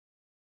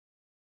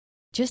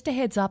Just a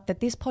heads up that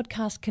this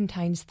podcast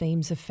contains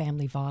themes of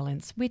family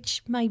violence,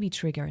 which may be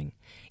triggering.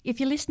 If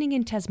you're listening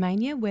in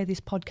Tasmania, where this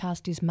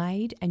podcast is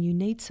made, and you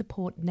need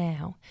support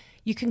now,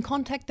 you can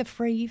contact the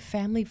free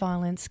Family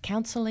Violence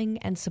Counselling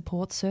and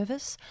Support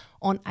Service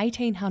on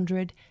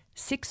 1800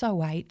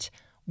 608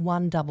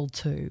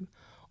 122,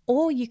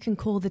 or you can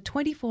call the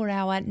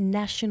 24-hour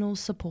National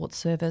Support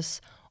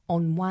Service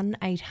on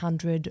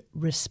 1800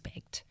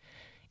 RESPECT.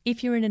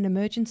 If you're in an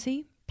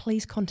emergency,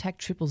 please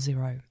contact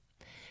 000.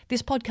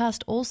 This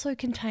podcast also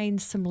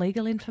contains some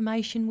legal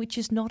information which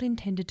is not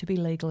intended to be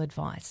legal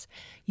advice.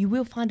 You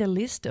will find a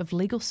list of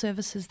legal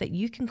services that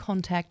you can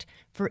contact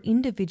for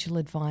individual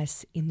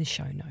advice in the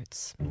show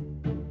notes.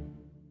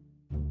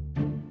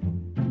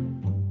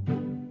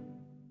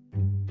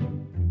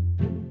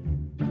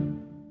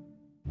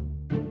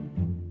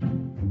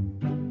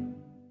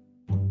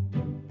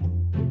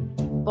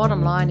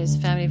 Bottom line is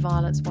family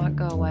violence won't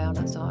go away on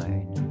its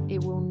own.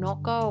 It will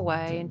not go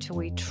away until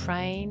we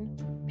train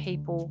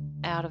people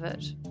out of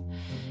it.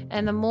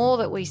 And the more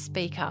that we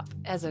speak up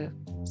as a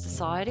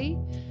society,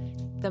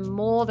 the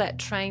more that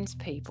trains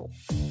people.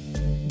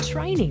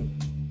 Training.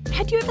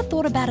 Had you ever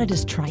thought about it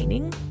as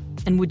training?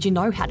 And would you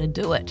know how to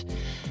do it?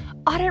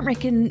 I don't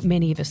reckon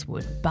many of us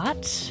would,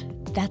 but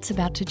that's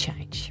about to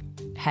change.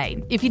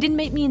 Hey, if you didn't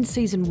meet me in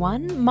season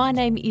 1, my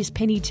name is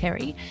Penny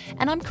Terry,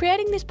 and I'm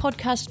creating this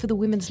podcast for the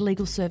Women's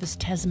Legal Service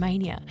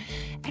Tasmania.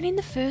 And in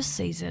the first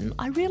season,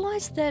 I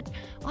realised that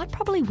I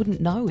probably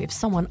wouldn't know if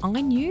someone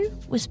I knew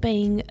was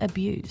being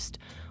abused,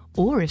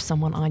 or if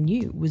someone I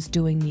knew was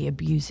doing the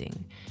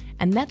abusing.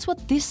 And that's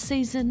what this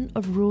season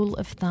of Rule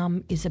of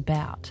Thumb is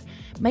about,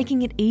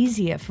 making it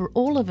easier for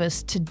all of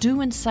us to do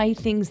and say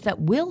things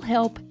that will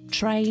help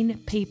train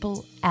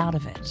people out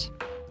of it.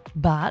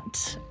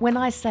 But when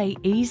I say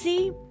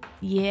easy,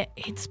 yeah,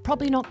 it's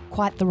probably not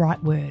quite the right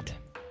word.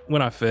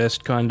 When I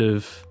first kind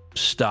of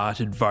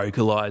started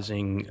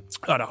vocalising,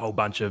 I had a whole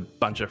bunch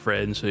of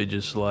friends who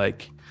just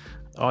like,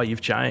 oh,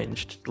 you've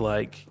changed.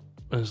 Like,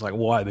 I was like,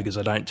 why? Because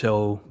I don't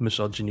tell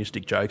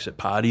misogynistic jokes at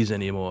parties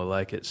anymore.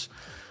 Like it's,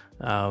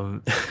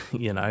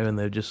 you know, and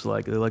they're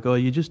like, oh,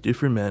 you're just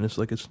different, man. It's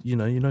like, you're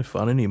no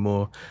fun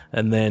anymore.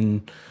 And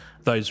then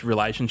those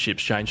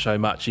relationships changed so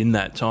much in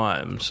that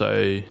time.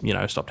 So,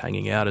 stopped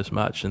hanging out as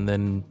much and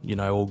then,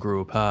 all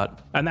grew apart.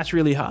 And that's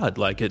really hard.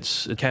 Like it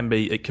can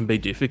be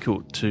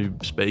difficult to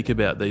speak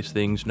about these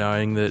things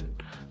knowing that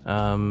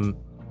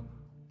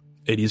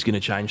it is going to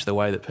change the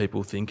way that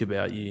people think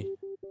about you.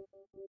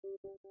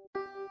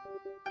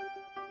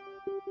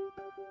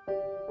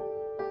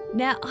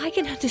 Now, I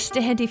can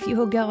understand if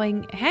you're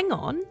going, hang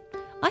on,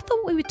 I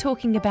thought we were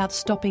talking about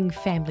stopping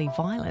family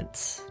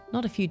violence,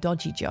 not a few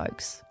dodgy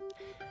jokes.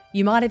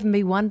 You might even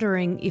be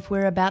wondering if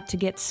we're about to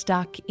get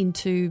stuck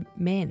into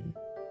men.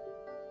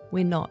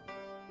 We're not.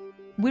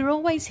 We're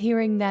always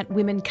hearing that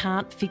women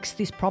can't fix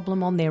this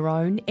problem on their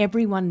own.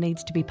 Everyone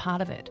needs to be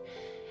part of it.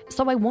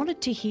 So I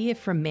wanted to hear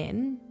from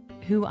men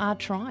who are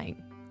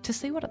trying to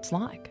see what it's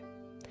like.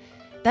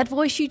 That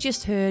voice you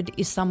just heard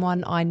is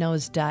someone I know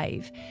as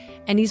Dave,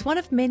 and he's one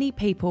of many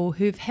people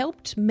who've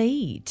helped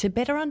me to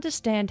better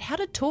understand how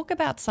to talk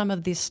about some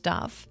of this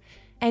stuff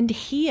and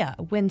hear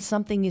when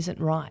something isn't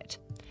right.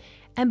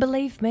 And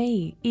believe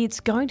me, it's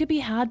going to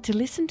be hard to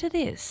listen to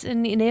this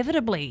and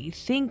inevitably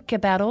think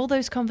about all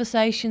those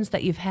conversations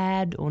that you've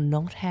had or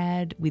not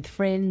had with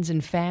friends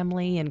and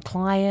family and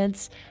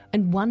clients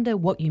and wonder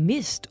what you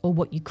missed or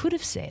what you could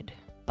have said.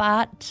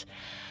 But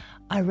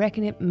I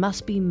reckon it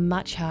must be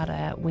much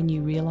harder when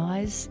you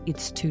realise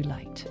it's too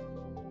late.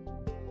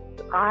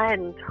 I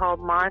hadn't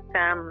told my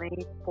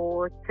family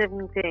for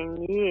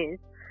 17 years.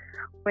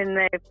 When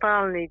they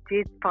finally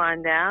did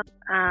find out,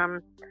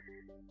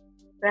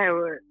 they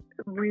were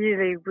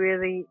really,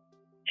 really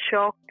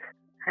shocked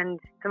and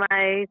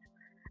dismayed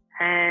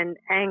and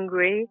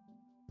angry.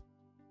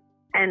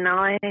 And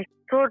I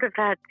sort of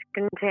had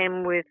to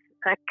contend with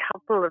a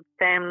couple of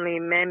family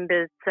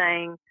members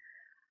saying,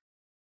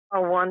 I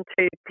want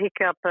to pick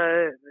up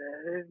a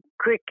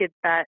cricket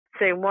bat.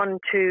 They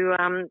want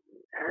to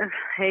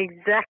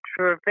exact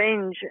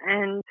revenge,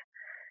 and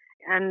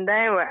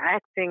they were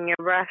acting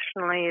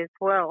irrationally as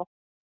well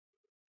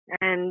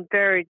and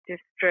very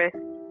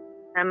distressed.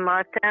 And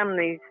my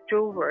family's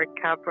still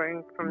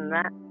recovering from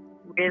that,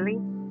 really.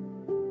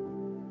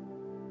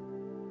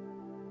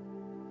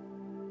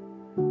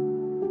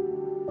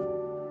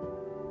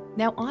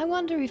 Now, I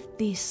wonder if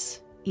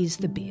this is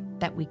the bit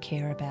that we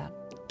care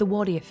about. The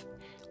what if.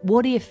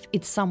 What if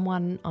it's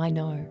someone I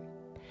know?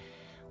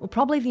 Well,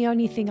 probably the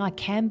only thing I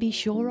can be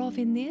sure of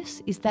in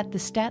this is that the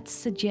stats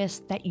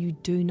suggest that you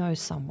do know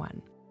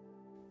someone.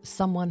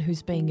 Someone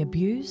who's being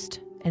abused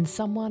and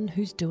someone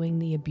who's doing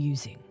the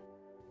abusing.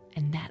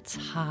 And that's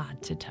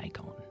hard to take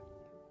on.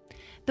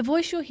 The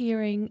voice you're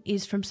hearing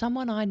is from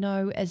someone I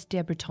know as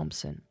Deborah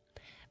Thompson.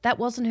 That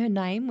wasn't her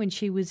name when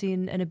she was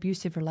in an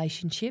abusive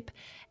relationship,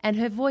 and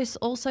her voice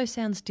also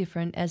sounds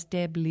different as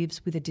Deb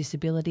lives with a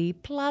disability,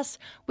 plus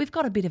we've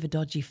got a bit of a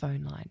dodgy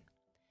phone line.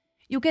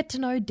 You'll get to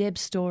know Deb's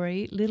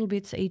story, little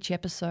bits each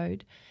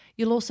episode.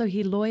 You'll also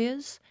hear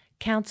lawyers,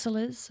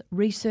 counsellors,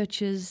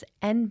 researchers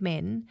and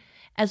men,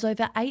 as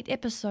over 8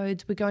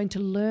 episodes we're going to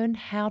learn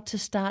how to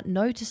start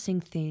noticing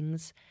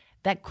things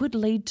that could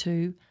lead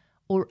to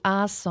or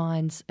are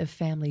signs of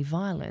family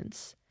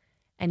violence,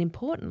 and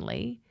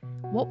importantly,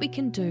 what we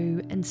can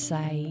do and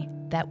say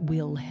that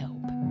will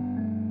help.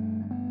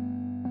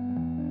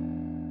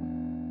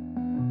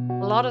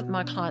 A lot of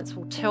my clients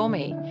will tell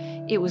me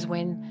it was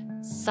when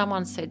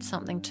someone said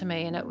something to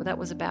me, and that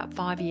was about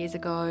 5 years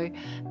ago,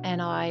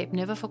 and I've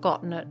never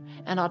forgotten it,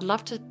 and I'd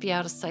love to be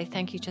able to say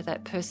thank you to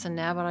that person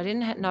now, but I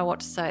didn't know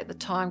what to say at the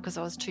time because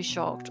I was too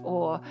shocked,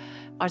 or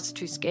I was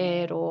too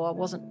scared, or I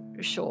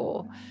wasn't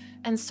sure.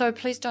 And so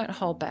please don't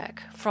hold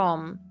back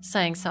from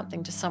saying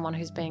something to someone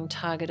who's being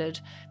targeted,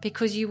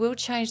 because you will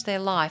change their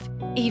life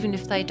even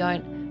if they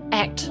don't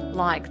act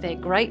like they're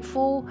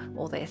grateful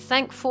or they're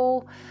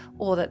thankful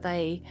or that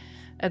they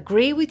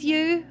agree with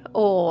you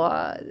or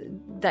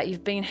that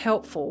you've been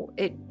helpful.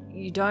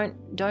 You don't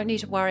need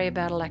to worry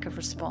about a lack of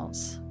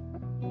response.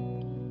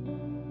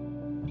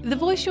 The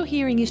voice you're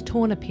hearing is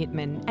Torna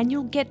Pittman, and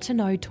you'll get to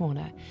know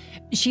Torna.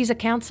 She's a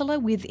counsellor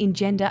with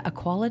Engender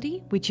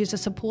Equality, which is a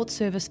support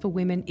service for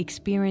women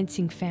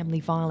experiencing family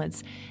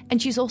violence, and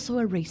she's also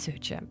a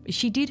researcher.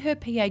 She did her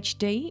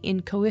PhD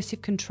in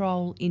coercive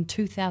control in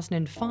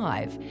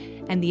 2005,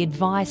 and the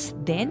advice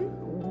then?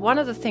 One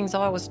of the things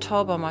I was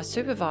told by my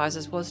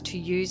supervisors was to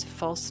use a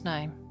false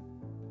name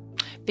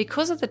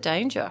because of the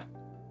danger,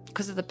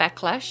 because of the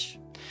backlash,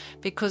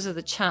 because of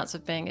the chance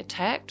of being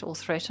attacked or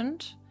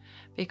threatened,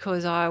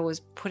 because I was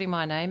putting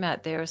my name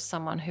out there as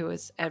someone who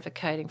was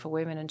advocating for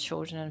women and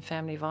children and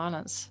family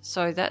violence.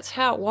 So that's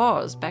how it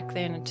was back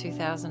then in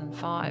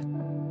 2005.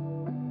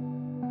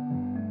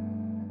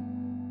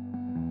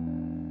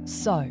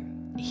 So,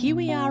 here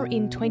we are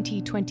in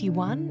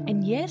 2021,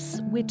 and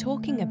yes, we're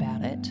talking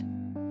about it,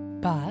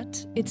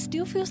 but it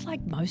still feels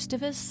like most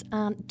of us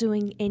aren't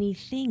doing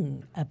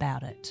anything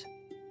about it.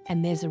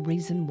 And there's a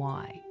reason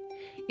why.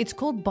 It's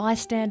called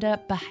bystander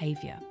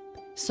behaviour.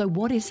 So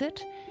what is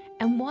it?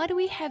 And why do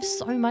we have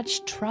so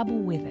much trouble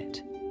with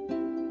it?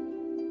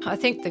 I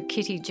think the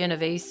Kitty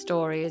Genovese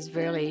story is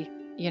really,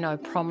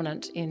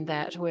 prominent in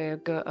that, where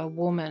a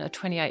woman, a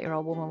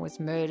 28-year-old woman, was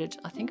murdered,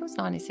 I think it was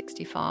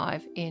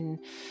 1965, in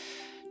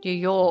New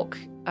York.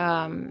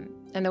 And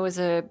there was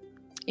a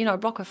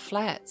block of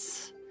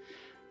flats.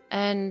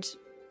 And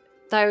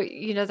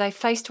they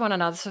faced one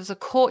another. So there was a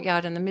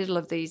courtyard in the middle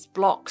of these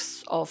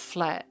blocks of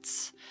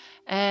flats.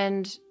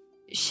 And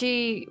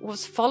she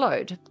was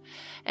followed,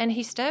 and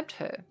he stabbed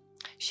her.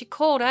 She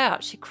called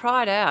out, she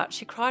cried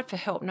for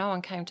help. No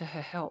one came to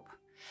her help.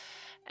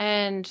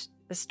 And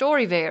the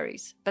story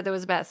varies, but there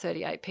was about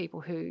 38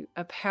 people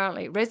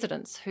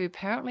residents who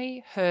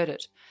apparently heard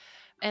it.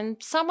 And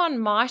someone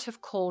might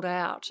have called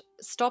out,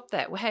 stop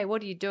that, hey,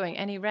 what are you doing?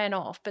 And he ran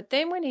off. But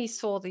then when he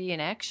saw the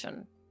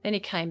inaction, then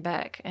he came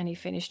back and he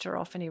finished her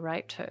off and he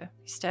raped her.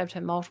 He stabbed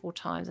her multiple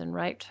times and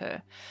raped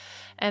her.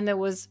 And there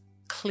was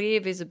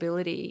clear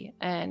visibility.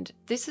 And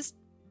this is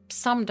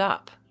summed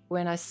up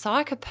when a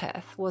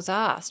psychopath was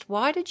asked,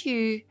 why did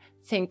you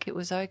think it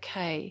was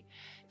okay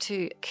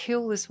to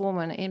kill this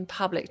woman in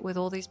public with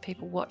all these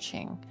people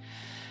watching?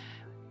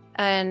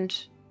 And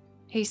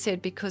he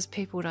said, because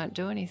people don't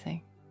do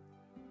anything.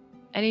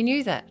 And he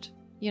knew that,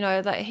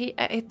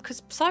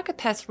 because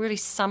psychopaths really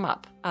sum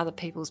up other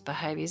people's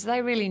behaviours.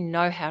 They really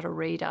know how to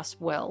read us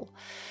well.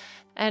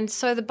 And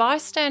so the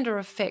bystander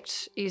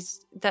effect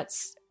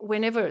that's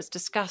whenever it's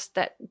discussed,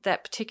 that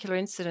particular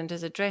incident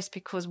is addressed,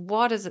 because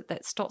what is it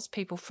that stops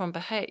people from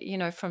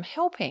from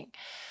helping?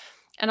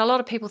 And a lot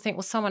of people think,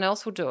 well, someone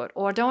else will do it,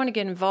 or I don't want to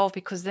get involved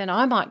because then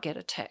I might get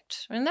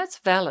attacked. And that's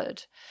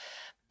valid.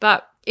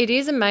 But it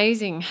is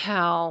amazing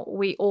how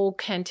we all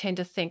can tend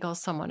to think, oh,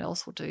 someone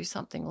else will do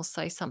something or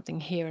say something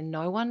here and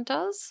no one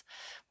does.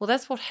 Well,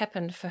 that's what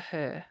happened for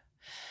her.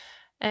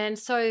 And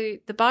so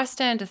the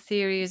bystander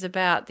theory is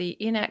about the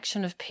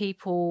inaction of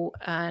people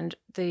and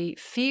the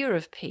fear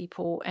of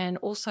people, and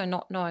also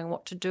not knowing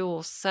what to do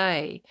or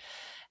say,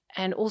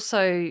 and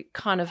also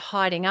kind of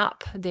hiding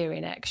up their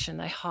inaction.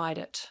 They hide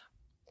it.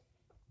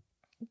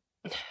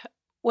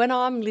 When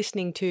I'm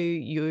listening to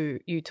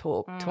you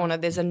talk, Torna,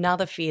 there's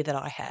another fear that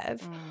I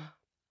have,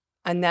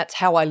 and that's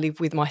how I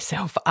live with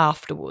myself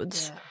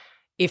afterwards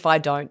if I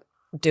don't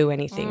do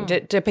anything.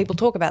 Do people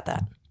talk about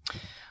that?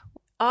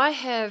 I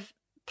have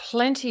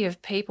plenty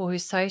of people who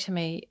say to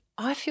me,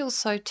 I feel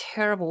so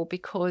terrible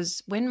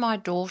because when my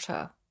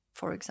daughter,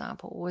 for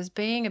example, was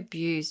being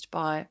abused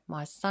by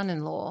my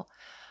son-in-law,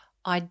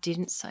 I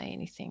didn't say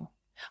anything.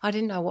 I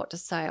didn't know what to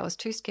say. I was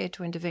too scared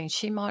to intervene.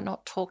 She might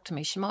not talk to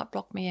me. She might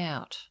block me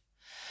out.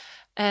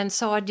 And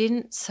so I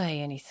didn't say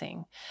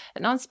anything.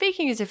 And I'm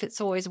speaking as if it's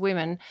always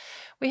women.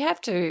 We have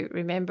to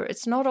remember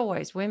it's not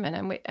always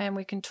women, and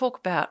we can talk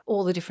about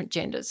all the different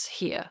genders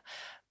here.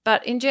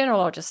 But in general,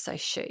 I'll just say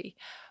she.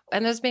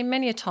 And there's been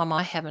many a time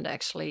I haven't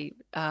actually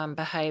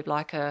behaved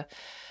like a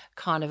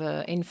kind of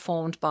a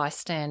informed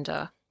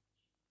bystander.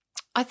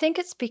 I think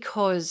it's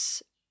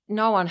because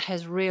no one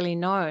has really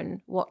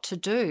known what to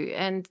do.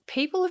 And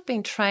people have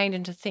been trained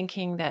into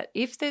thinking that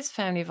if there's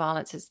family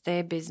violence, it's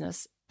their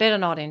business, better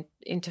not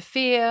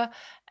interfere,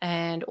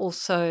 and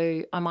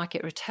also I might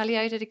get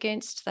retaliated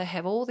against. They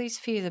have all these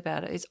fears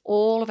about it. It's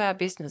all of our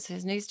business. There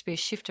needs to be a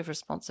shift of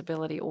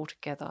responsibility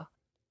altogether.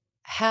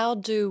 How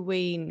do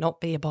we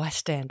not be a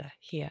bystander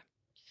here?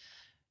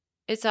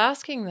 It's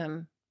asking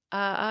them,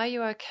 are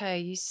you okay?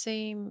 You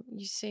seem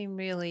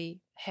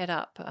really head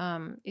up.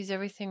 Is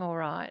everything all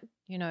right?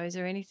 You know, is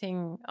there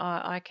anything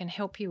I can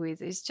help you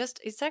with?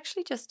 It's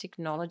actually just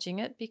acknowledging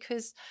it,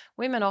 because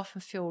women often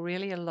feel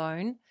really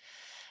alone.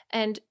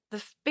 And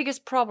the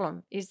biggest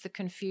problem is the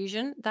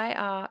confusion. They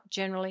are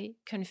generally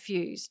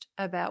confused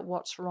about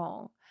what's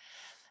wrong.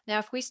 Now,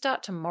 if we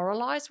start to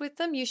moralise with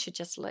them, you should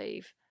just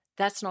leave.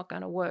 That's not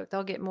going to work.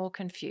 They'll get more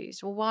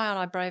confused. Well, why aren't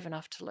I brave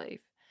enough to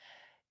leave?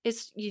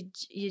 It's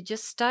you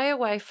just stay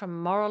away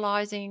from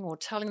moralising or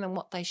telling them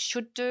what they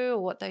should do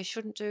or what they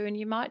shouldn't do, and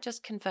you might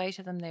just convey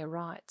to them their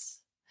rights.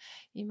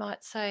 You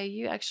might say,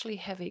 you actually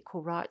have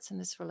equal rights in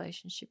this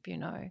relationship, you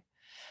know.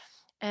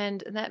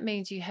 And that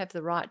means you have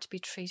the right to be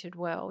treated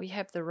well. You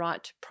have the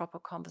right to proper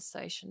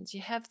conversations.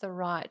 You have the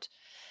right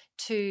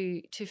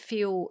to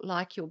feel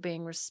like you're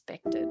being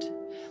respected.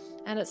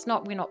 And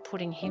we're not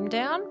putting him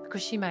down,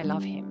 because she may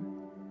love him.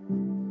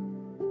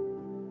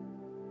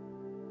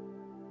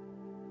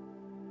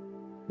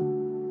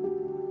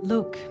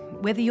 Look,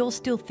 whether you're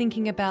still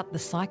thinking about the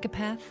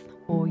psychopath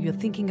or you're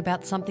thinking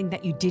about something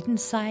that you didn't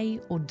say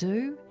or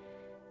do,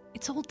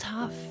 it's all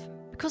tough,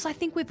 because I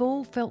think we've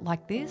all felt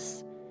like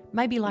this.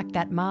 Maybe like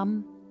that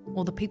mum,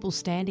 or the people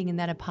standing in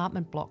that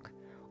apartment block,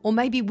 or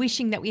maybe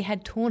wishing that we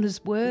had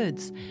Torna's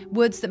words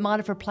that might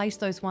have replaced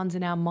those ones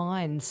in our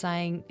minds,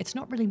 saying, it's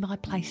not really my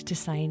place to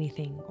say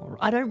anything, or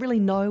I don't really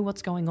know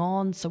what's going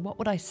on, so what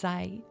would I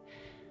say?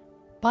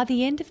 By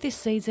the end of this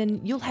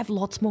season, you'll have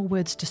lots more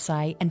words to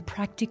say and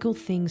practical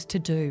things to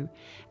do,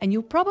 and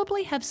you'll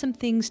probably have some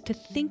things to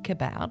think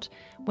about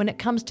when it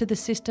comes to the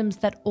systems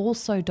that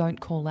also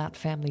don't call out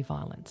family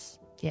violence.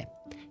 Yeah,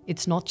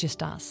 it's not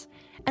just us.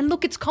 And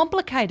look, it's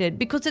complicated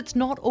because it's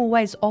not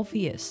always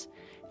obvious.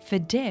 For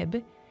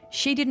Deb,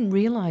 she didn't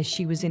realise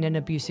she was in an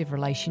abusive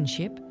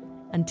relationship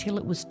until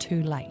it was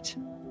too late.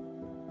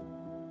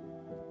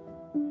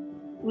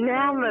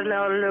 Now that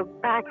I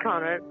look back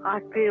on it,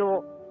 I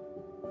feel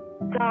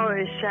so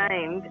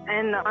ashamed,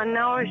 and I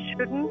know I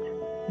shouldn't,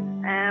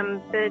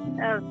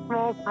 but a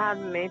small part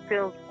of me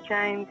feels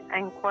ashamed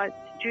and quite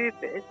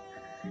stupid.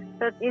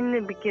 But in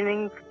the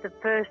beginning, for the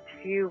first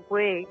few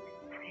weeks,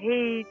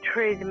 he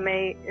treated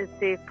me as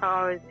if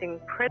I was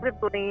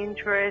incredibly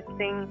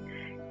interesting.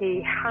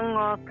 He hung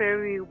off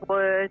every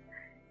word.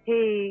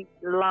 He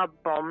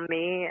love-bombed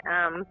me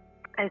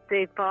as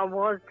if I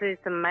was this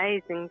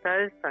amazing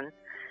person.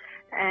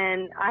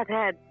 And I'd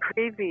had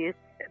previous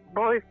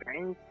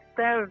boyfriends.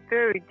 They were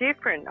very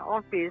different,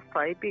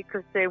 obviously,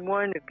 because they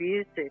weren't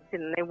abusive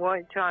and they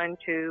weren't trying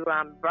to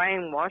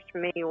brainwash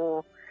me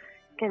or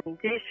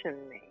condition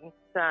me.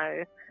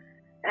 So,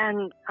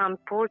 and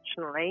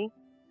unfortunately,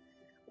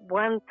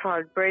 once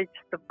I'd reached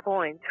the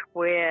point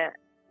where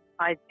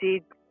I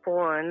did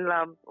fall in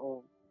love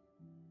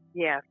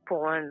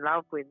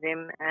with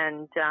him,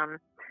 and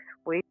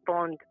we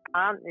formed a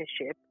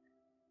partnership,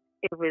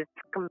 it was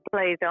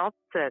complete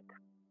opposite.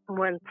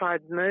 Once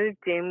I'd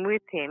moved in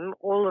with him,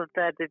 all of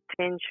that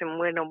attention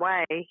went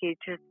away. He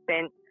just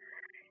spent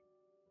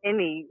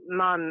any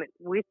moment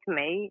with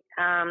me,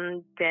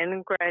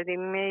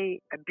 denigrating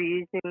me,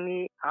 abusing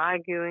me,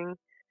 arguing.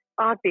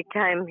 I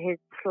became his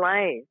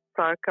slave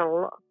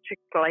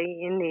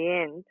psychologically in the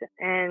end,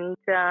 and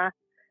I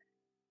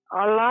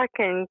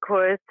liken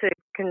coercive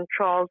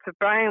control to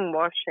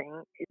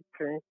brainwashing. It's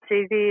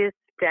insidious,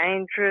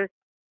 dangerous.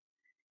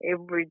 It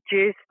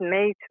reduced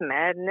me to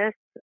madness,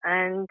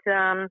 and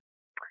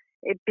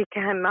it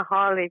became a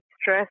highly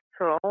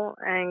stressful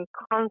and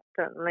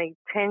constantly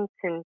tense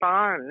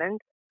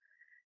environment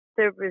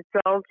that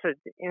resulted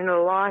in a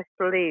life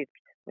lived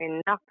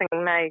when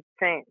nothing made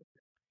sense.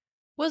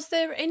 Was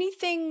there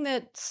anything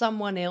that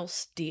someone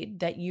else did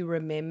that you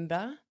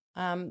remember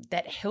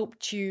that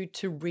helped you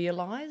to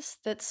realise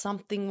that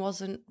something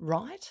wasn't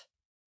right?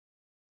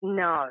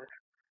 No,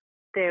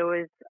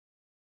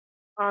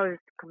 I was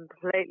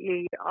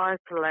completely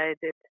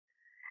isolated,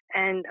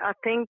 and I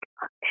think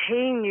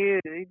he knew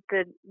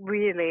that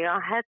really I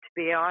had to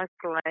be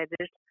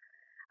isolated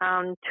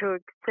to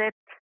accept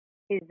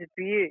his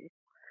abuse.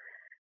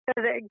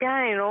 But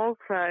again,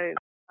 also,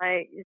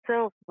 my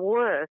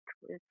self-worth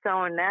was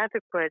so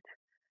inadequate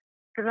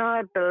that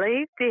I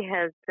believed he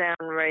had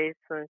sound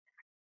reasons,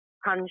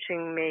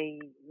 punching me,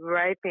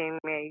 raping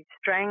me,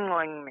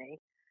 strangling me.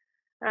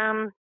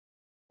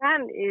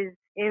 That is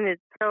in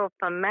itself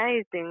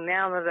amazing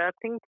now that I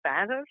think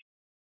about it.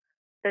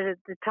 But at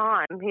the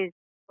time, his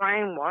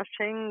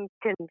brainwashing,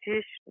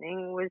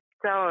 conditioning was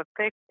so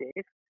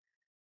effective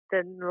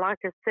that, like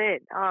I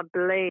said, I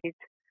believed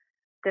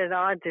that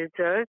I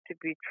deserved to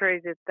be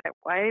treated that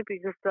way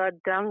because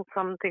I'd done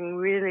something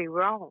really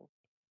wrong.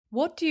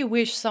 What do you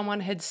wish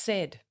someone had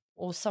said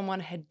or someone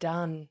had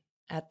done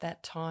at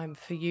that time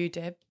for you,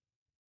 Deb?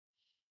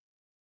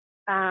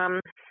 I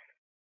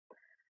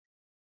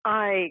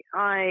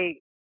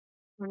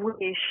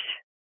wish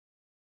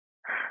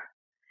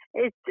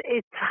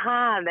it's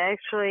hard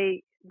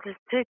actually. The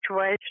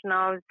situation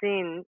I was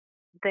in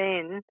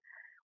then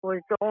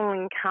was all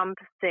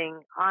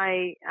encompassing.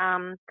 I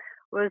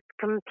was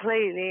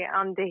completely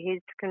under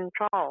his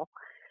control.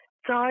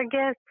 So I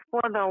guess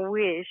what I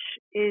wish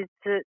is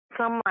that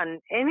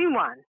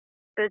anyone,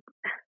 but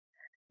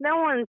no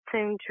one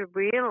seemed to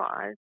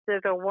realise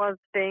that I was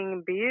being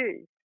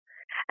abused.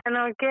 And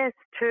I guess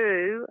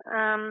too,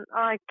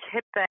 I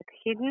kept that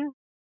hidden.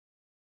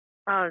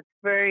 I was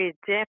very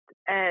adept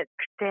at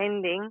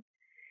pretending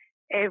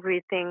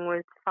everything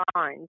was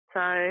fine.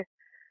 So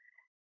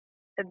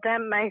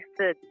that makes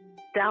it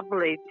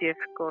doubly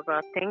difficult,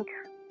 I think.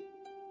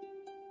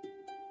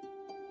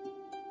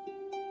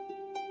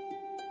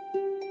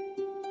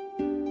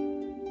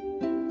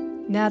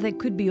 Now, there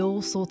could be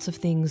all sorts of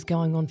things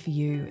going on for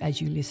you as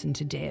you listen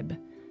to Deb.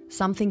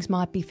 Some things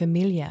might be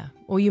familiar,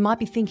 or you might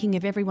be thinking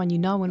of everyone you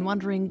know and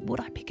wondering, would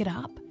I pick it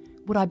up?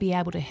 Would I be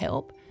able to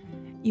help?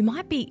 You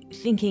might be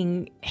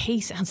thinking, he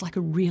sounds like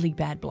a really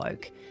bad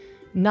bloke.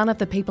 None of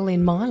the people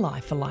in my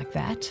life are like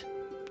that.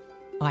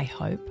 I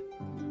hope.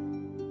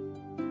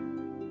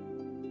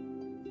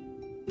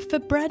 For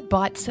Brad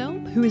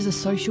Beitzel, who is a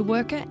social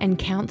worker and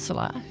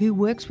counsellor who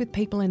works with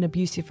people in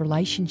abusive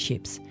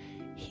relationships,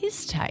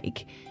 his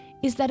take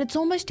is that it's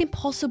almost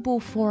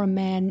impossible for a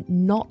man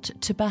not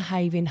to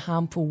behave in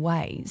harmful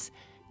ways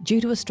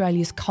due to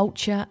Australia's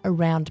culture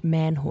around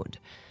manhood.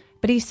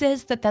 But he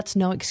says that that's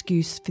no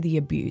excuse for the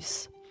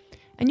abuse.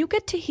 And you'll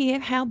get to hear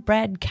how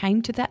Brad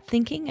came to that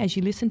thinking as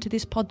you listen to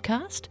this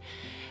podcast.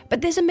 But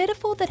there's a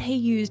metaphor that he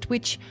used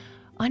which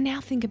I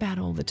now think about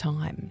all the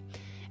time.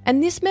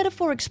 And this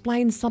metaphor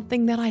explains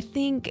something that I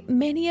think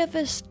many of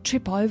us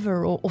trip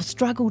over or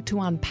struggle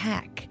to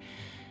unpack.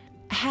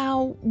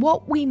 How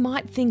what we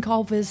might think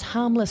of as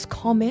harmless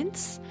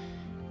comments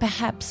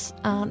perhaps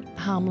aren't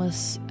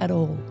harmless at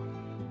all.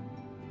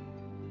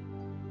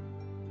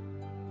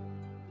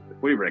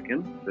 We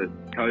reckon that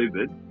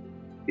COVID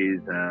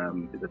is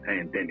a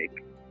pandemic.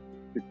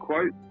 To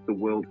quote the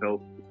World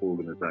Health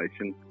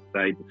Organization,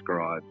 they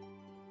describe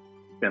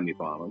family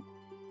violence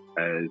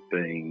as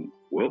being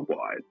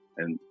worldwide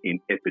and in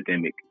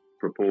epidemic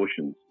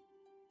proportions.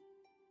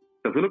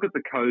 So if we look at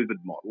the COVID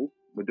model,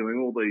 we're doing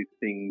all these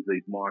things,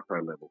 these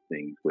micro-level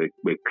things.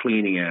 We're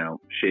cleaning our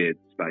shared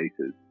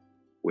spaces.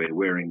 We're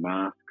wearing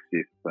masks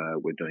if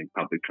we're doing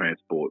public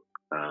transport,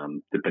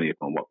 depending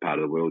upon what part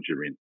of the world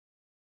you're in.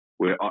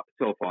 We're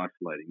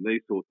self-isolating,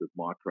 these sorts of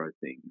micro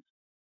things.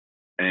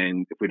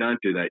 And if we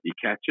don't do that, you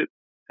catch it,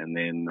 and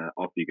then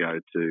off you go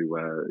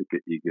to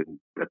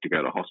have to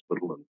go to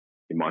hospital and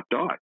you might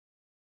die.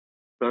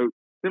 So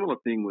similar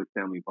thing with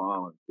family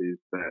violence is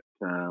that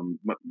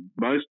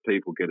most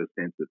people get a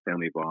sense that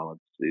family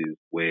violence is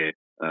where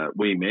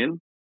we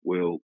men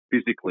will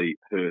physically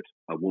hurt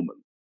a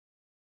woman.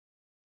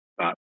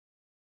 But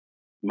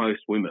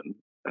most women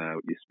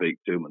you speak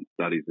to and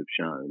studies have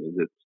shown is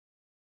it's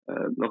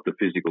not the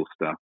physical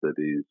stuff that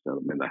is, I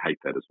mean, they hate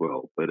that as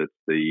well, but it's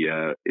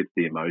the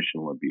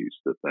emotional abuse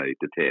that they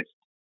detest.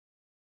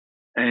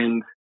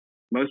 And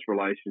most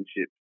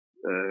relationships,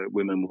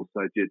 women will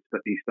say,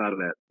 he started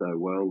out so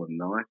well and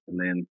nice, and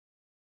then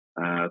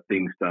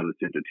things started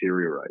to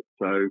deteriorate.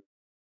 So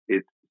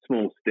it's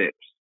small steps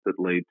that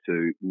lead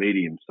to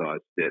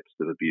medium-sized steps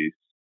of abuse,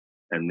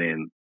 and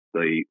then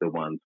the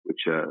ones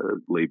which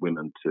lead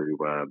women to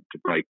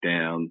break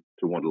down,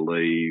 to want to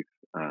leave,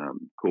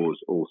 cause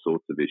all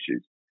sorts of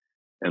issues.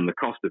 And the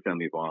cost of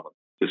family violence,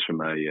 just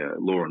from a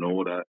law and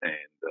order and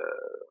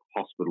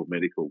hospital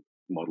medical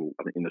model,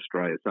 I think in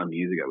Australia some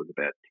years ago was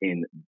about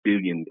 $10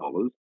 billion.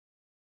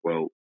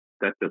 Well,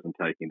 that doesn't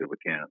take into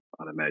account,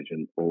 I'd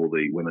imagine, all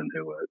the women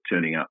who are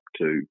turning up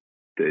to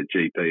their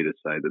GP to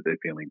say that they're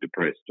feeling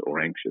depressed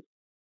or anxious.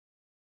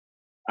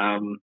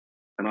 And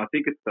I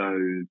think it's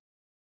those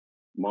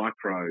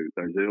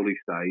early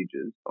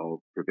stages of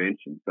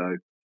prevention. So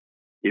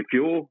if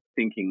you're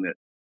thinking that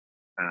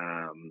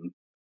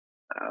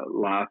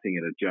laughing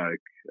at a joke,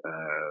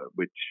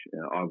 which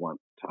I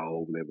once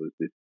told, there was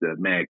this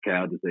mad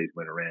cow disease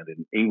went around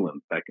in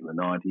England back in the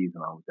 90s,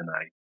 and I was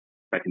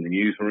back in the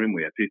newsroom.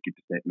 We had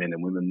 50% men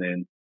and women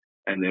then,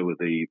 and there were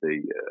the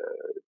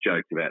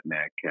jokes about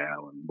mad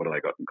cow and what have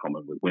they got in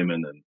common with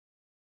women, and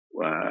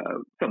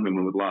some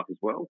women would laugh as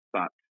well,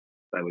 but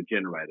they were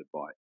generated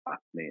by us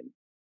men.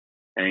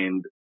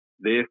 And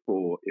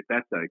therefore, if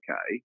that's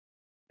okay,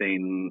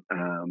 then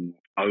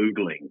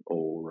ogling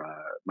or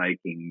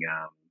making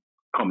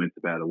comments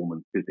about a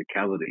woman's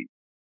physicality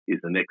is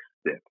the next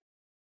step.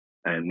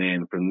 And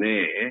then from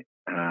there,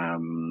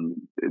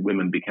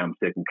 women become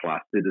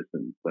second-class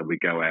citizens. So we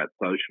go out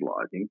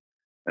socialising,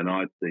 and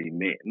I'd see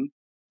men,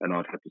 and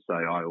I'd have to say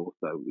I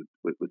also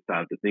was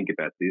started to think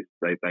about this.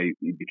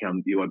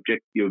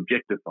 You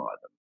objectify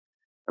them,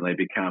 and they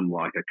become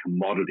like a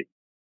commodity.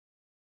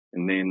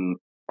 And then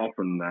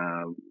often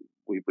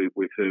we've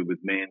heard with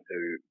men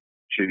who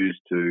choose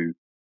to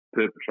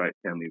perpetrate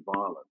family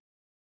violence,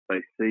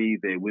 they see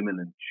their women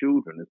and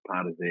children as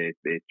part of their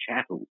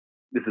chattel.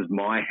 This is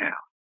my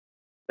house.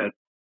 That's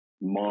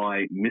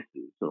my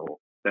missus, or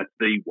that's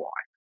the wife.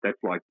 That's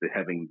like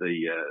having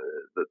the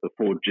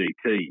Ford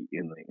GT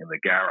in the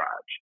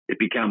garage. It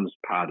becomes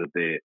part of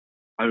their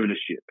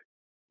ownership,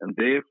 and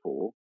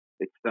therefore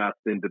it starts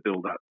then to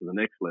build up to the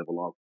next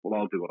level of, well,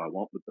 I'll do what I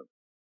want with them.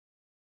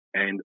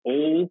 And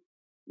all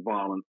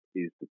violence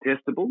is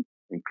detestable,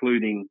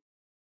 including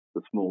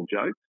the small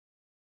jokes.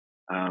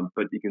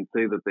 But you can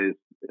see that there's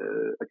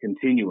a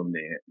continuum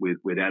there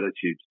with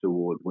attitudes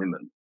towards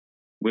women.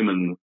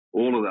 Women,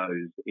 all of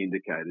those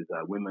indicators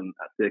are women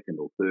are second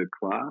or third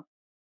class.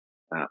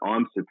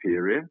 I'm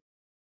superior,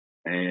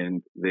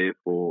 and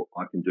therefore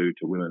I can do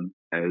to women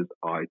as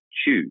I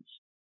choose.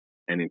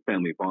 And in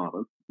family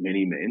violence,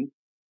 many men,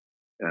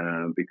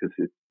 because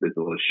there's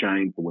a lot of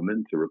shame for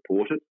women to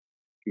report it,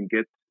 can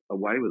get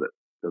away with it.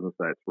 Doesn't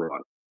say it's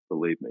right.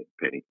 Believe me,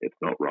 Penny, it's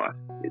not right.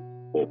 It's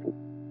awful.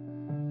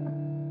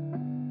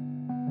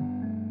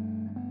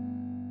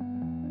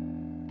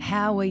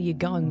 How are you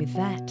going with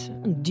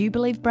that? Do you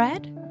believe,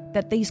 Brad,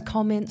 that these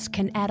comments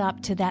can add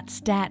up to that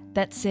stat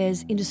that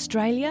says in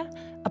Australia,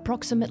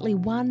 approximately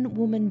 1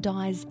 woman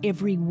dies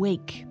every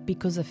week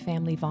because of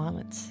family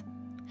violence?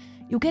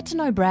 You'll get to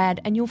know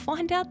Brad and you'll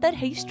find out that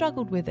he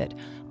struggled with it.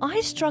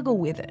 I struggle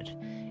with it.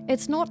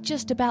 It's not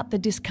just about the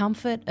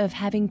discomfort of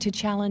having to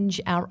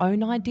challenge our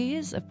own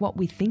ideas of what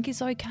we think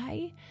is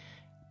okay,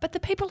 but the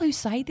people who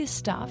say this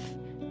stuff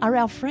are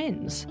our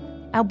friends,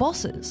 our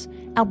bosses,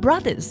 our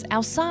brothers,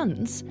 our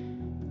sons,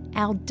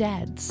 our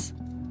dads.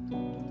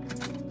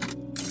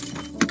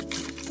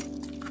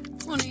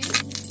 Morning.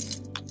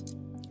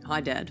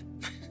 Hi, Dad.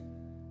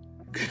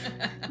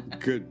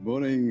 Good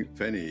morning,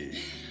 Penny.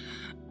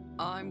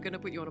 I'm going to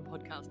put you on a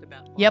podcast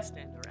about Yep.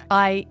 bystander action.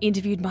 I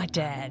interviewed my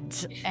dad,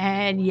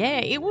 and yeah,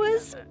 it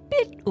was a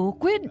bit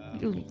awkward.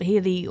 You'll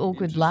hear the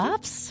awkward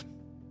laughs.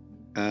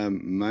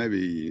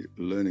 Maybe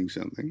learning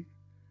something.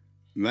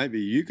 Maybe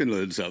you can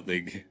learn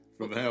something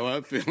from how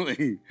I'm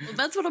feeling. Well,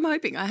 that's what I'm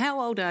hoping. How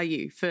old are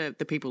you for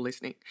the people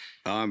listening?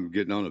 I'm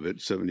getting on a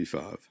bit,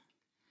 75.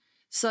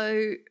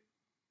 So,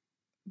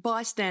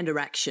 bystander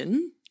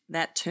action,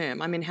 that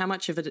term, I mean, how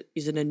much of it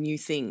is it a new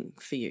thing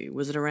for you?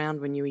 Was it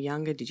around when you were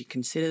younger? Did you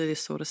consider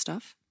this sort of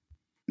stuff?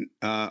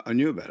 I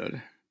knew about it,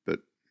 but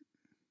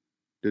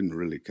didn't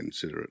really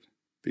consider it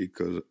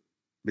because it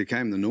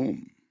became the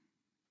norm.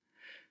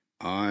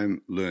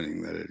 I'm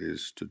learning that it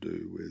is to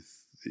do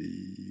with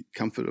the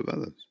comfort of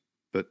others.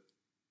 But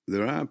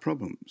there are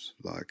problems,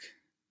 like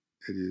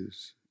it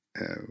is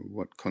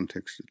what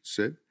context it's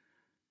said,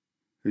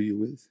 who you're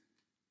with,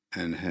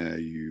 and how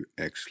you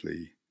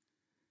actually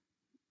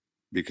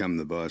become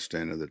the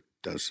bystander that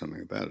does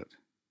something about it.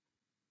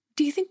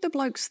 Do you think the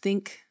blokes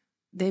think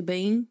they're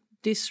being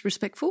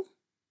disrespectful?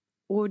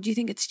 Or do you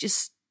think it's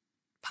just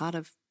part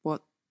of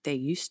what they're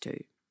used to?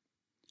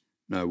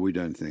 No, we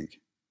don't think.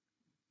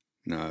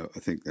 No, I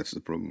think that's the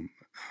problem.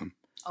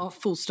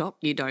 Full stop,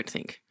 you don't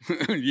think?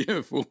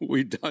 Yeah,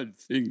 we don't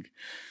think.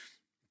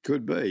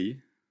 Could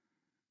be.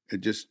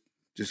 It just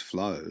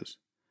flows.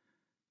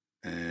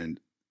 And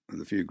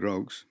with a few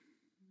grogs.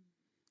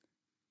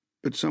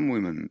 But some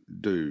women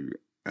do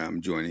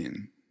join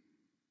in.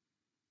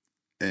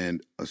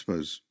 And I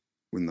suppose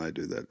when they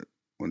do that,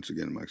 once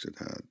again, it makes it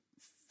hard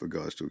for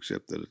guys to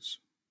accept that it's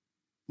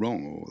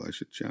wrong or they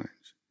should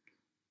change.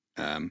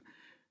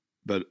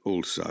 But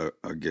also,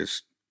 I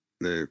guess,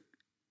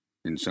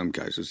 in some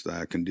cases, they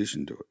are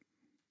conditioned to it.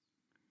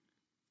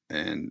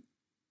 And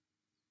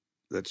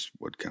that's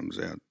what comes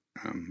out.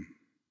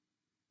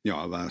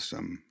 I've asked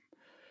some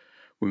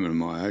women of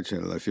my age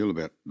how they feel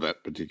about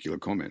that particular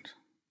comment.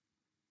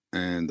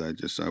 And they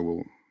just say,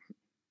 well,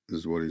 this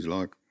is what he's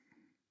like.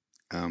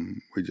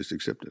 We just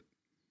accept it.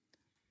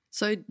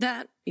 So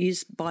that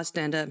is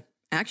bystander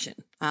action,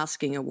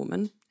 asking a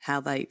woman how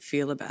they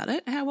feel about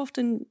it. How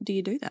often do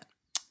you do that?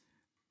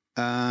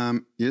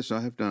 Yes,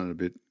 I have done it a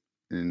bit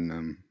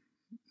in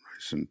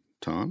recent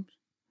times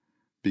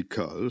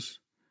because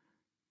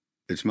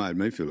it's made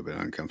me feel a bit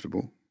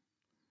uncomfortable.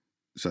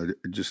 So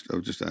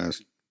I've just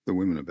asked the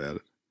women about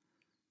it.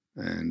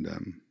 And,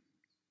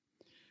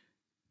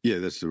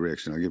 that's the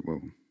reaction I get.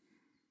 Well,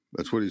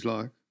 that's what he's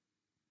like.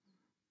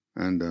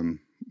 And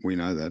we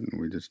know that and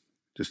we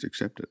just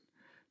accept it.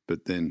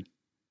 But then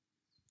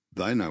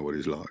they know what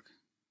he's like.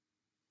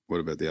 What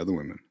about the other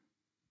women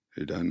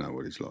who don't know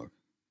what he's like?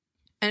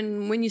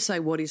 And when you say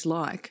what he's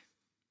like,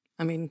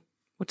 I mean,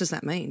 what does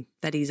that mean?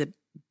 That he's a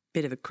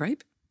bit of a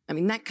creep? I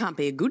mean, that can't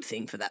be a good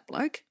thing for that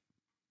bloke.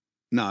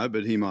 No,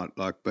 but he might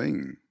like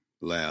being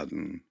loud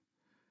and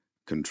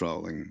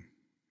controlling,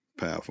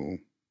 powerful,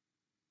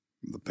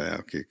 the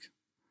power kick.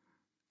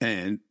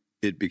 And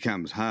it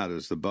becomes hard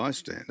as the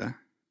bystander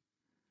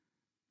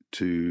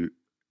to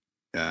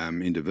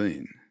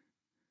intervene.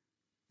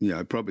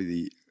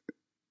 Probably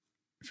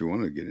if you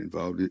want to get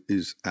involved,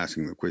 is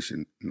asking the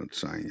question, not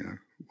saying,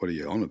 what are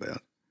you on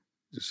about?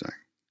 Just saying,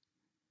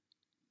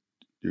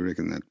 do you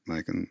reckon that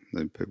making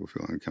the people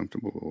feel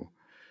uncomfortable, or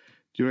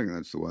Do you reckon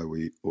that's the way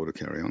we ought to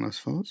carry on, I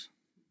suppose?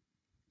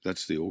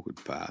 That's the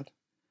awkward part.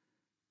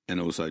 And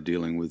also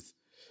dealing with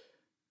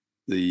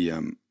the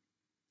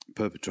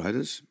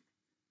perpetrators,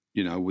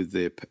 you know, with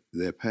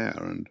their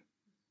power. And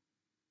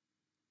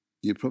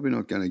you're probably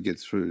not going to get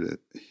through to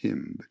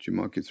him, but you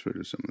might get through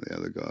to some of the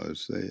other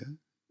guys there,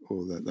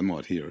 or that they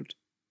might hear it.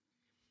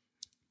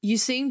 You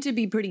seem to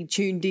be pretty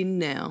tuned in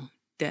now,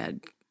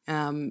 Dad,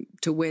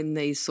 to when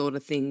these sort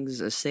of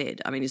things are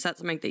said. I mean, is that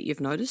something that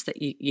you've noticed,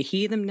 that you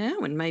hear them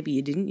now and maybe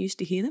you didn't used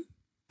to hear them?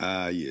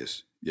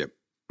 Yes. Yep.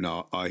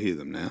 No, I hear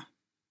them now.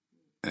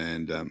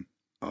 And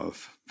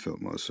I've felt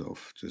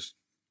myself just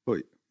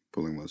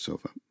pulling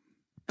myself up.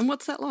 And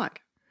what's that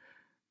like?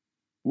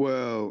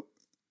 Well,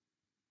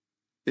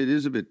 it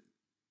is a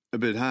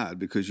bit hard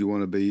because you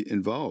want to be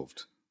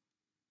involved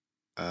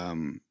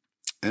and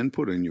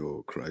put in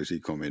your crazy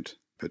comment,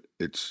 but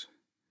it's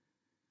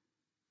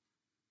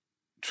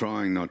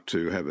trying not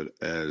to have it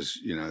as,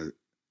 you know,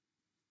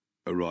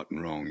 a right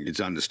and wrong. It's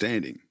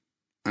understanding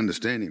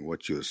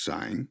what you're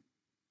saying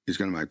is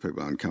going to make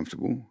people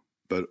uncomfortable,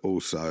 but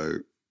also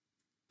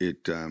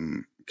it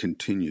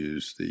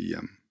continues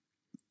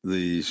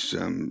the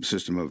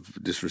system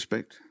of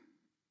disrespect.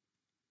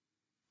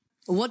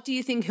 What do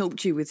you think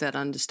helped you with that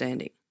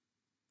understanding?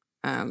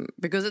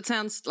 Because it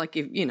sounds like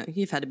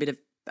you've had a bit of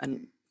a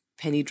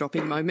penny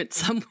dropping moment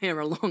somewhere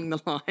along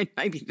the line.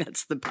 Maybe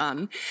that's the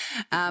pun.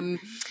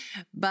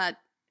 But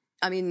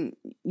I mean,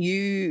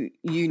 you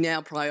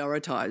now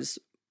prioritise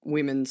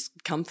women's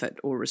comfort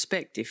or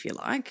respect, if you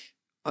like,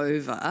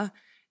 over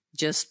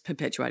just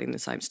perpetuating the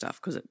same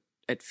stuff because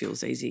it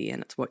feels easy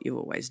and it's what you've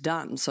always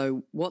done.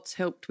 So what's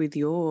helped with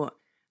your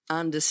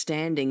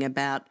understanding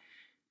about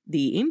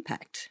the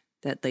impact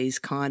that these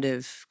kind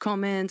of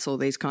comments or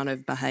these kind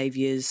of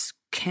behaviours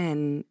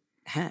can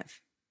have?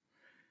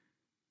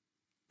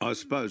 I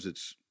suppose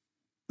it's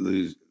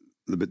the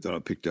bit that I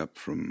picked up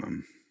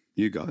from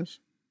you guys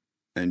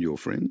and your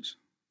friends,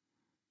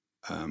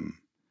 and,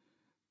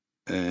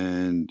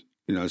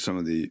 you know, some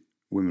of the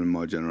women in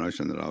my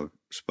generation that I've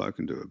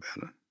spoken to about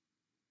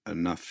it,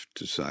 enough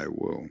to say,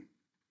 well,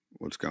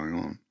 what's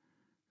going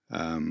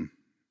on?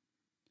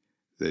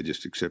 They're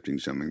just accepting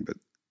something, but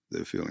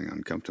they're feeling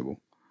uncomfortable.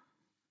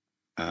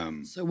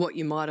 So what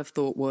you might have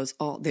thought was,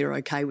 oh, they're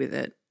okay with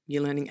it.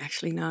 You're learning,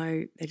 actually,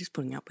 no, they're just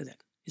putting up with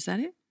it. Is that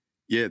it?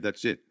 Yeah,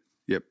 that's it.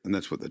 Yep, and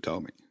that's what they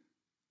told me.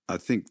 I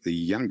think the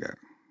younger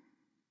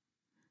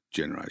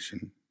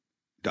generation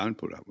don't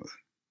put up with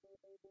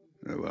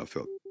it. Well, I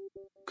felt,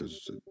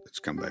 because it's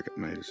come back at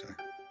me to say,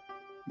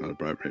 not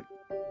appropriate,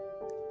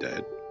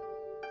 Dad.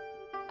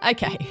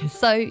 Okay,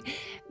 so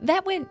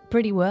that went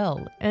pretty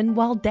well. And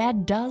while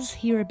Dad does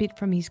hear a bit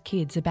from his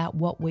kids about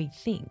what we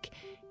think,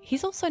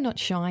 he's also not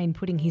shy in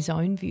putting his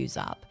own views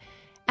up.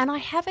 And I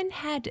haven't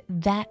had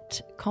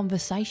that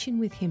conversation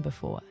with him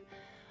before.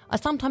 I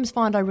sometimes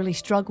find I really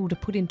struggle to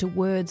put into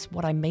words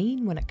what I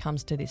mean when it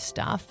comes to this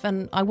stuff,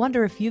 and I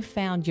wonder if you've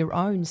found your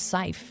own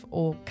safe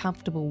or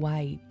comfortable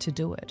way to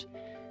do it.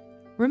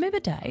 Remember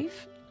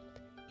Dave?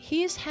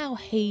 Here's how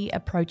he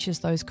approaches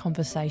those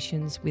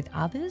conversations with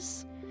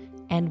others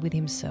and with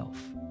himself.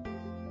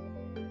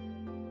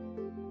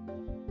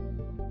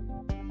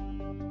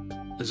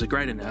 There's a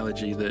great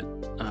analogy that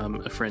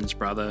a friend's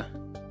brother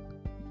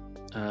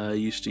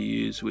used to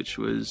use, which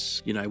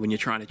was, you know, when you're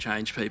trying to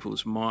change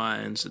people's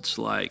minds, it's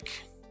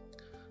like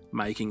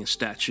making a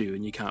statue,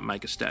 and you can't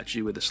make a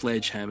statue with a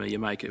sledgehammer, you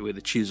make it with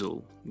a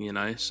chisel, you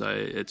know? So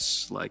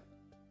it's like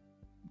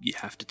you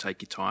have to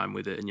take your time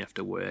with it and you have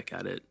to work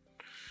at it.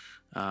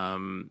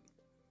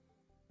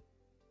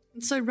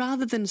 So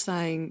rather than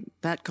saying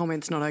that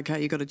comment's not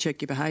okay, you've got to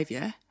check your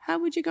behaviour, how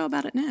would you go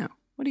about it now?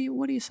 What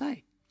do you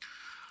say?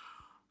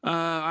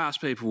 I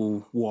ask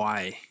people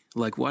why.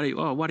 Like, why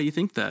do you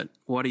think that?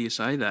 Why do you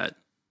say that?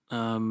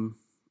 You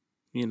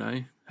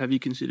know, have you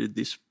considered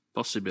this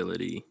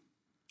possibility?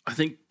 I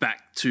think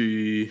back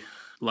to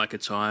like a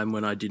time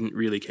when I didn't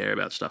really care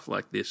about stuff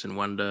like this and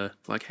wonder,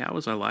 like, how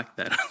was I like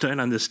that? I don't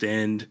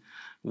understand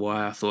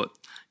why I thought,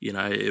 you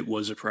know, it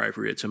was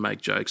appropriate to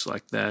make jokes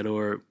like that,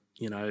 or,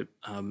 you know,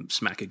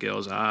 smack a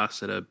girl's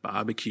ass at a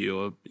barbecue,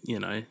 or, you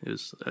know, it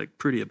was a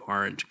pretty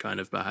abhorrent kind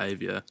of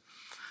behaviour.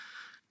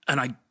 And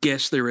I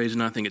guess the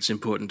reason I think it's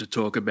important to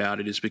talk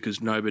about it is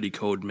because nobody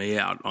called me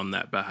out on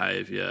that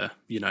behaviour,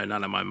 you know,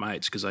 none of my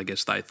mates, because I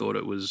guess they thought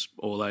it was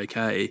all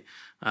okay.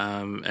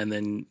 And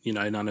then, you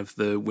know, none of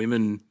the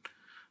women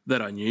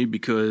that I knew,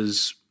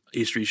 because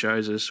history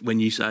shows us when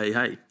you say,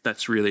 hey,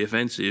 that's really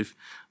offensive,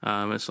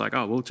 it's like,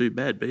 oh, well, too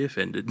bad, be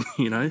offended,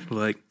 you know,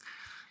 like.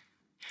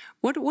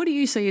 What do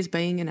you see as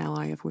being an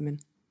ally of women?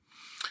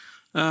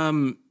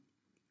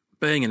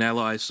 Being an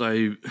ally,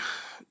 so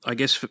I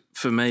guess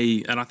for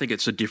me, and I think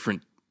it's a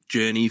different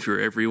journey for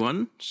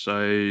everyone,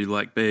 so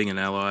like being an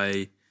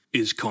ally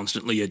is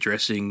constantly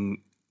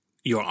addressing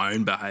your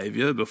own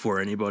behaviour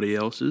before anybody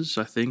else's,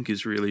 I think,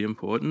 is really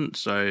important.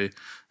 So,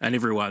 and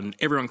everyone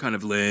kind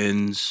of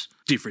learns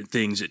different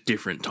things at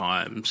different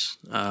times.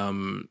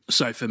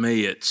 So for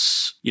me,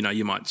 it's,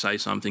 you might say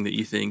something that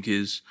you think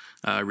is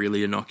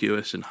really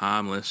innocuous and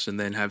harmless, and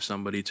then have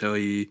somebody tell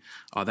you,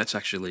 oh, that's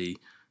actually,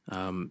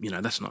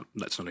 that's not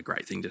a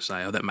great thing to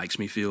say. Oh, that makes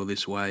me feel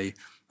this way.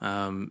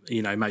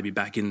 Maybe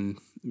back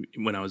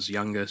when I was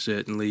younger,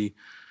 certainly,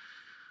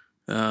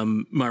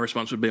 my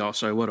response would be, oh,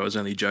 so what? I was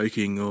only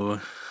joking,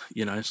 or,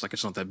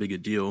 it's not that big a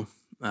deal.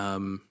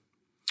 And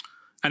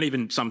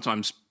even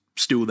sometimes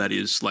still that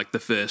is like the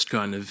first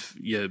kind of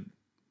your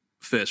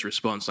first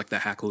response, like the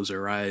hackles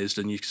are raised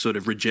and you sort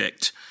of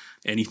reject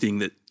anything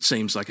that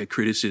seems like a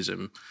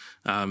criticism.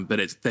 But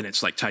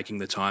it's like taking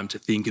the time to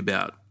think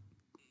about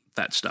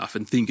that stuff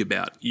and think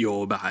about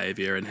your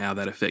behaviour and how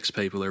that affects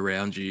people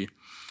around you.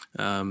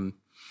 And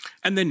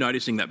then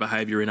noticing that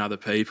behaviour in other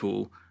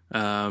people,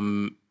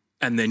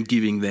 and then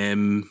giving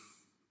them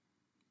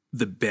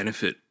the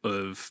benefit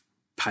of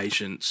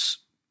patience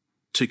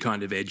to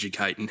kind of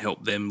educate and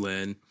help them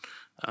learn.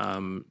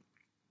 I've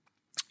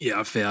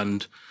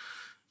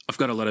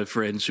got a lot of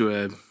friends who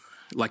are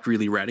like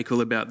really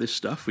radical about this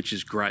stuff, which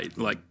is great.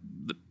 Like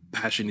the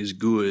passion is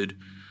good.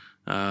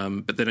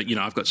 But then,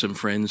 I've got some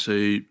friends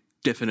who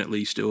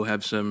definitely still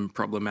have some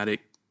problematic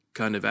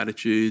kind of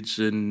attitudes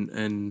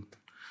and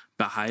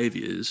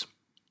behaviours.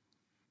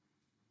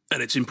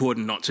 And it's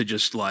important not to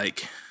just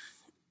like,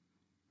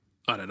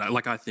 I don't know,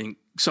 like I think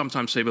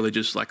sometimes people are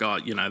just like, oh,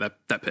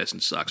 that person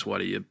sucks. Why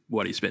do you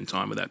spend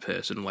time with that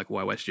person? Like,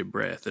 why waste your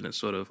breath? And it's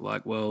sort of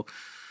like, well,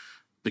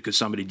 because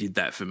somebody did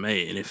that for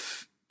me. And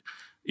if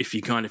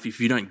you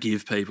don't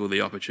give people the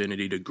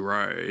opportunity to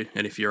grow,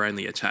 and if you're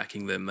only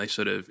attacking them, they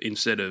sort of,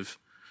 instead of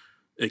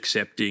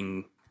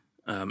accepting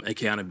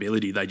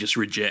accountability, they just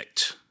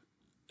reject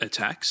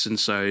attacks. And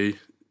so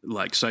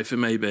for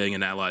me, being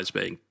an ally is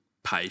being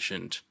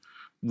patient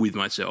with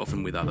myself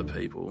and with other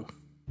people.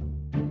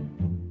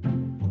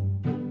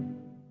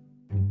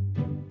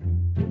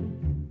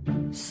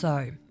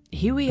 So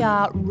here we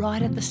are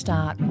right at the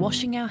start,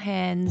 washing our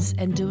hands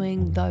and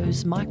doing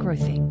those micro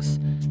things,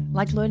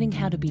 like learning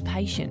how to be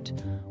patient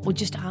or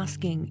just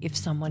asking if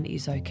someone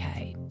is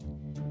okay.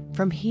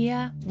 From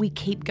here, we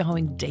keep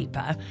going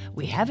deeper.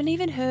 We haven't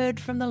even heard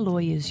from the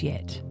lawyers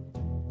yet.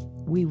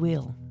 We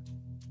will.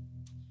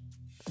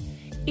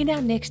 In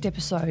our next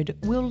episode,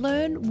 we'll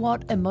learn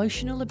what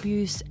emotional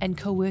abuse and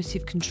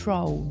coercive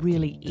control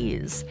really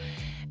is,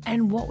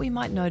 and what we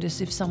might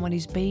notice if someone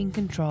is being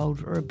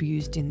controlled or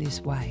abused in this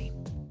way.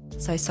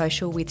 So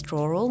social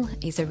withdrawal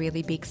is a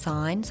really big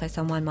sign. So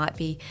someone might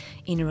be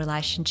in a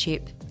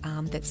relationship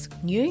that's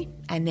new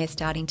and they're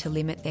starting to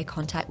limit their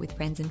contact with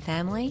friends and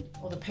family.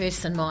 Or the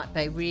person might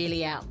be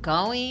really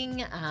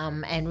outgoing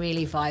and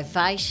really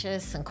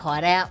vivacious and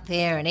quite out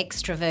there and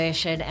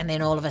extroverted, and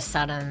then all of a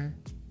sudden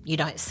you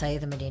don't see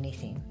them at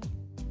anything.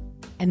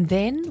 And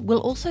then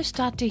we'll also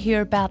start to hear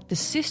about the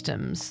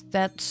systems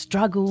that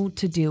struggle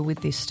to deal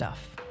with this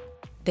stuff.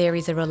 There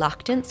is a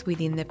reluctance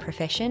within the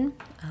profession,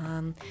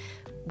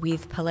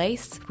 with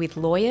police, with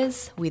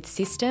lawyers, with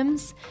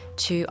systems,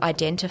 to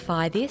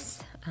identify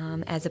this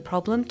as a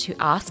problem, to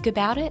ask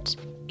about it.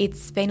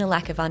 It's been a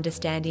lack of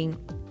understanding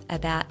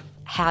about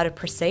how to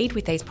proceed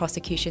with these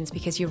prosecutions,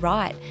 because you're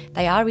right,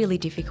 they are really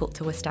difficult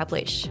to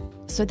establish.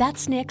 So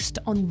that's next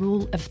on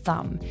Rule of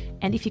Thumb.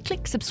 And if you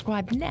click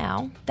subscribe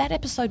now, that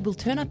episode will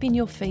turn up in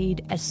your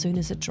feed as soon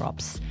as it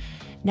drops.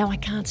 Now, I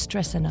can't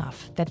stress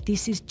enough that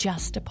this is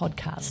just a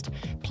podcast.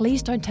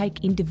 Please don't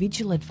take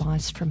individual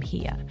advice from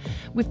here.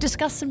 We've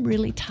discussed some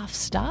really tough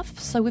stuff,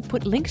 so we've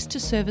put links to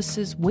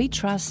services we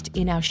trust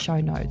in our show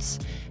notes.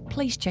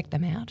 Please check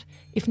them out.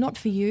 If not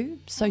for you,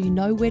 so you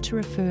know where to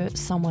refer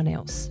someone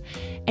else.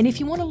 And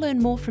if you want to learn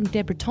more from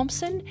Deborah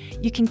Thompson,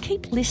 you can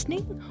keep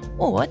listening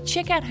or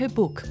check out her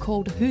book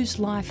called Whose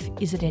Life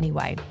Is It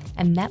Anyway?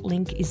 And that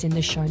link is in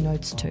the show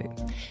notes too.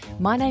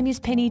 My name is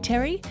Penny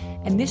Terry,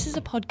 and this is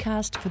a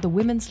podcast for the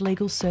Women's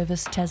Legal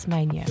Service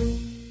Tasmania.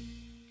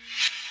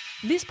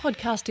 This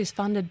podcast is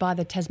funded by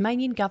the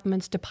Tasmanian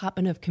Government's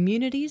Department of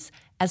Communities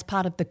as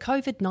part of the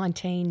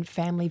COVID-19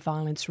 family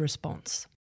violence response.